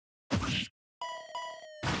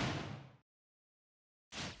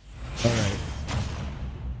All right.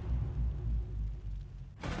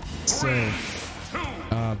 So,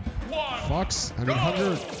 Fox, I mean,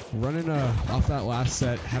 Hunger running off that last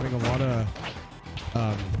set, having a lot of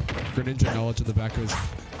Greninja knowledge in the back goes,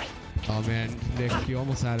 oh man, Nick, you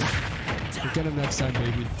almost had it. We'll get him next time,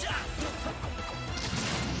 baby.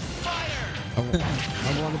 I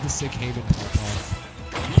wanted the sick Heyman pop off.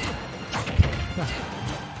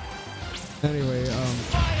 Anyway,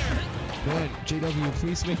 man, JW,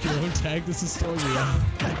 please make your own tag. This is throwing me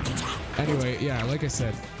off. Anyway, yeah, like I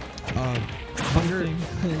said, Hunger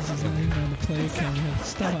is laying on the play cam with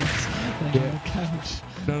stars laying on the couch.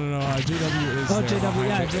 No, JW is oh, JW,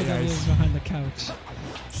 yeah, JW is behind the couch.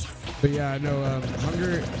 But yeah, no,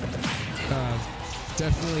 Hunger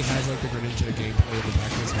definitely has like the Greninja gameplay in the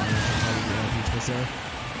back of his mind. He was there.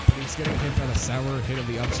 But he's getting hit by the sour hit of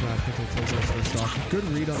the up smash, quickly closes our first off. Good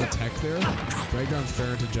read on the tech there. Drag down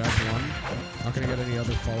fair into Jack 1. Not gonna get any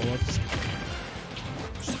other follow-ups.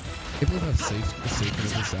 I can't believe how safe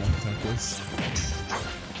this dash attack is.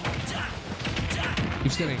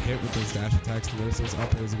 Keeps getting hit with those dash attacks to notice those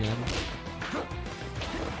up airs again.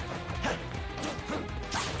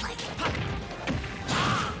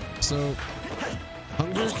 So,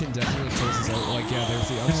 Hunger can definitely close his out. Like, yeah, there's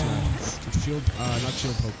the up smash. Shield, not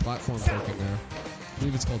shield poke, platform poking there. I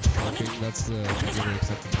believe it's called poking. That's the generally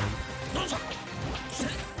accepted term.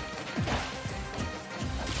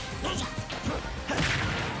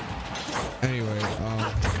 Anyway,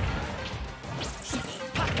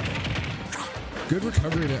 good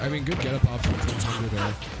recovery there. I mean, good get up option from Hunger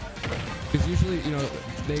there. Because usually, you know,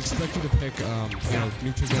 they expect you to pick, you know,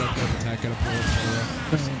 neutral get up, attack, get up,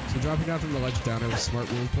 etc. So dropping down from the ledge down, it was smart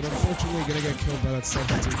move, but unfortunately gonna get killed by that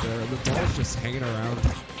substitute there, and the ball's just hanging around.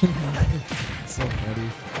 So funny.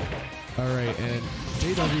 Alright, and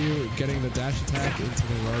JW getting the dash attack into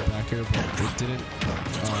the lower back here, but it didn't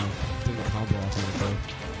combo off of it though.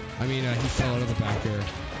 I mean, he fell out of the back air.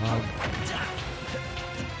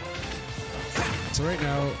 So right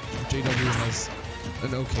now, JW has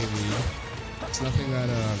an okay lead. It's nothing that,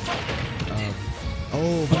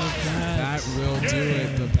 oh, that will do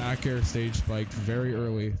it. The back air stage spiked very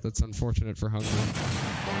early. That's unfortunate for Hunger.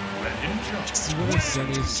 It's one of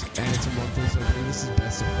semis, and it's a monthly, so I believe this is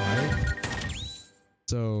best of 5.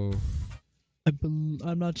 So,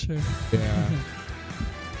 I'm not sure. Yeah.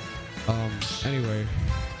 Anyway,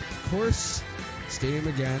 of course, stadium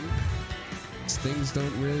again. Things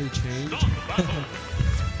don't really change.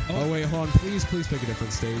 Oh wait, hold on. Please pick a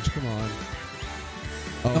different stage. Come on.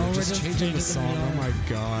 Oh, we're just changing the song. Oh my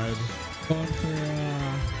god. Going for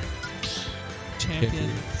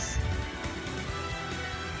champions.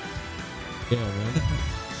 Yeah, man.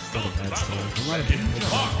 It's not a bad song. I'm not a big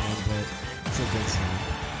Pokemon fan, but it's a good song.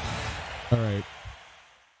 Alright.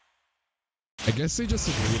 I guess they just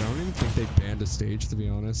agreed. I don't even think they banned a stage, to be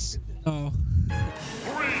honest. Oh. I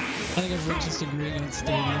think everyone's just agreeing on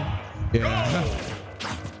stadium. Yeah.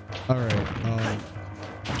 Alright,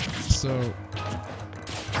 so...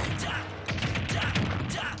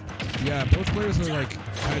 Yeah, both players were like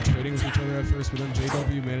kind of trading with each other at first, but then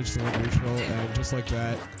JW managed to win neutral, and just like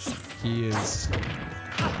that, he is...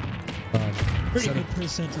 pretty good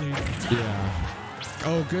percent lead. Yeah.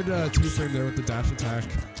 Oh, good 2-frame there with the dash attack.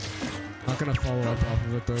 Not gonna follow up off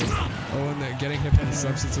of it though. Oh, and then getting hit by the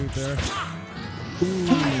substitute there.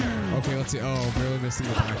 Ooh. Okay, let's see. Oh, barely missing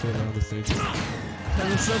the back air on the stage.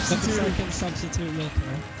 And the substitute. That's the second substitute look,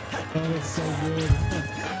 man. Oh, that's so good.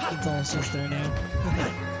 It's all just there now.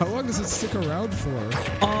 How long does it stick around for? No,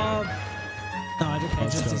 I just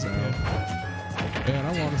can't just disappear. Man, I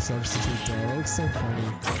want a substitute though. That looks so funny.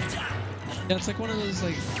 Yeah, it's like one of those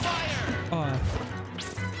like.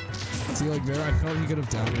 See, like there, I felt he could have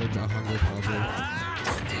downloaded a Hunger probably.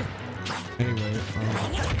 Anyway,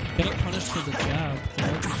 getting punished for the jab, the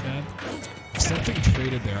jab. Something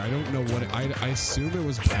traded there. I don't know what I assume it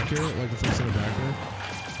was back air, like the first hit of back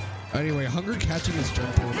air. Anyway, Hunger catching his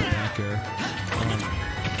jump with the back air.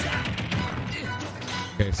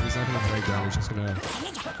 Okay, so he's not gonna break down. He's just gonna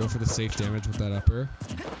go for the safe damage with that upper.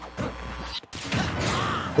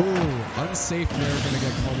 Ooh, unsafe there, gonna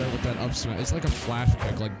get called out with that up smash. It's like a flash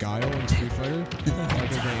pick, like Guile in Street Fighter.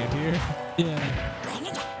 Like a band here. Yeah.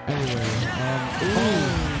 Anyway,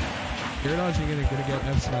 ooh. Air dodging gonna get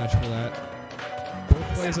F smash for that.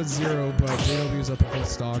 Both players at 0, but JW's up a full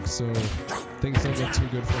stock, so things don't look too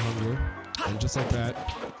good for Hunger. And just like that,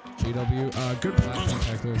 JW, good platform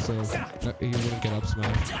tech though, so he wouldn't get up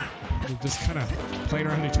smash. They're just kind of playing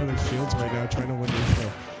around each other's shields right now, trying to win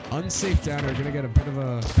neutral. Unsafe downer, gonna get a bit of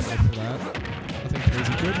a fight for that. Nothing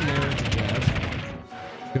crazy. Good nair into jab.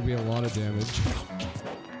 Gonna be a lot of damage.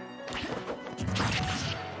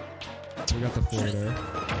 we got the 4 there.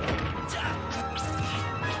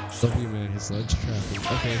 W man, his ledge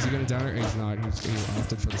traffic. Okay, is he gonna down it? He's not. He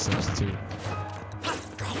opted for the substitute.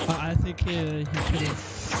 I think he could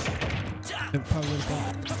have. It probably would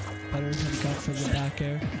have been better if he got from the back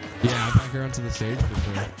air. Yeah, back air onto the stage for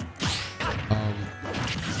sure.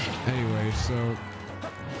 Anyway, so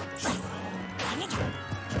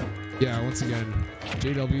yeah, once again,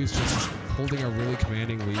 JW's just holding a really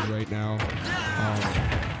commanding lead right now.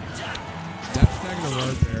 Depth back in the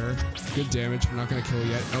road there. Good damage. We're not gonna kill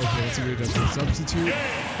yet. Okay, let's see what he does. Substitute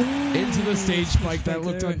into the stage spike. That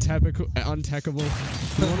looked untechable.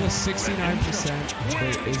 The one was 69%.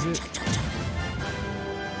 Wait, is it?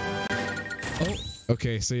 Oh.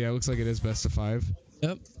 Okay, so yeah, it looks like it is best of 5.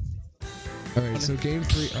 Yep. Alright, so game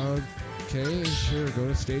 3. Okay, sure, go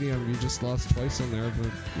to stadium. You just lost twice on there,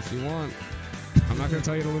 but if you want, I'm not gonna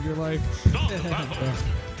tell you to live your life.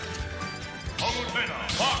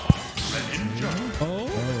 Oh.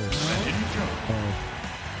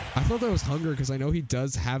 I thought that was Hunger because I know he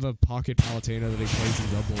does have a pocket Palutena that he plays in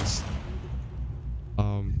doubles.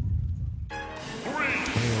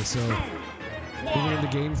 Anyway, so moving into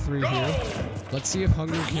game 3 here. Let's see if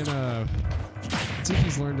Hunger can let's see if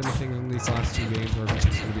he's learned anything in these last 2 games, or if it's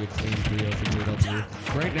just going to be a clean 3-0 for JW.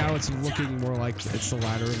 Right now, it's looking more like it's the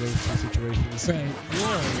latter of those 2 situations. Right.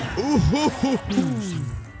 Whoa.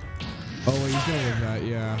 Oh, wait, he's going to win that,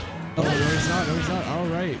 yeah. Oh, no, he's not. No, he's not. All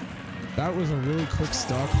right. That was a really quick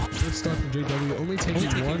stock. First stock from JW, only taking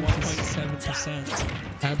 1.7%.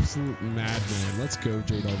 Absolute madman. Let's go,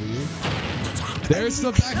 JW. There's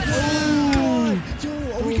the back. Oh! Yo,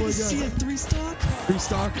 are we gonna see a 3 stock? 3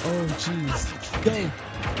 stock? Oh, jeez. Yo,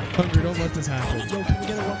 Hunger, don't let this happen. Yo, can we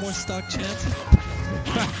get a 1 more stock chance?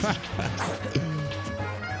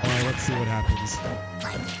 Alright, let's see what happens.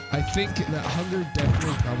 I think that Hunger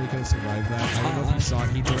definitely probably could have survived that. I don't know if you saw it.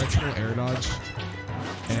 He directional air dodge.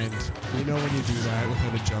 And you know when you do that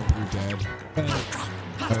without a jump, you're dead.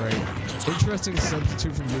 Alright. Interesting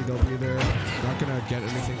substitute from JW there. Not gonna get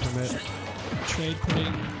anything from it. Trade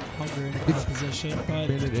putting Hunger in a good position, but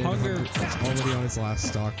Hunger is already on his last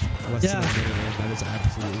stock. Less than a minute in. That is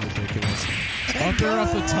absolutely ridiculous. Up air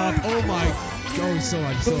off the top. Oh my. Oh, he's still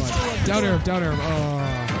alive. Still alive. Down air. Down air.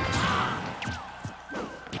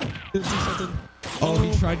 Oh,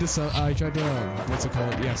 he tried to what's it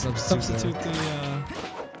called? Yeah, substitute the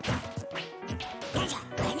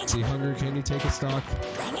see, Hunger, can you take a stock?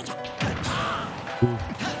 Ooh.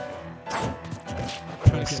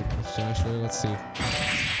 Let's see.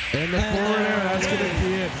 And the forward air, that's gonna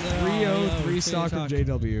be it. 3-0, 3 stock from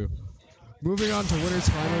JW. Moving on to winners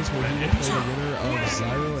finals, where he will play the winner of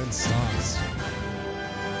Zyro and Sauce.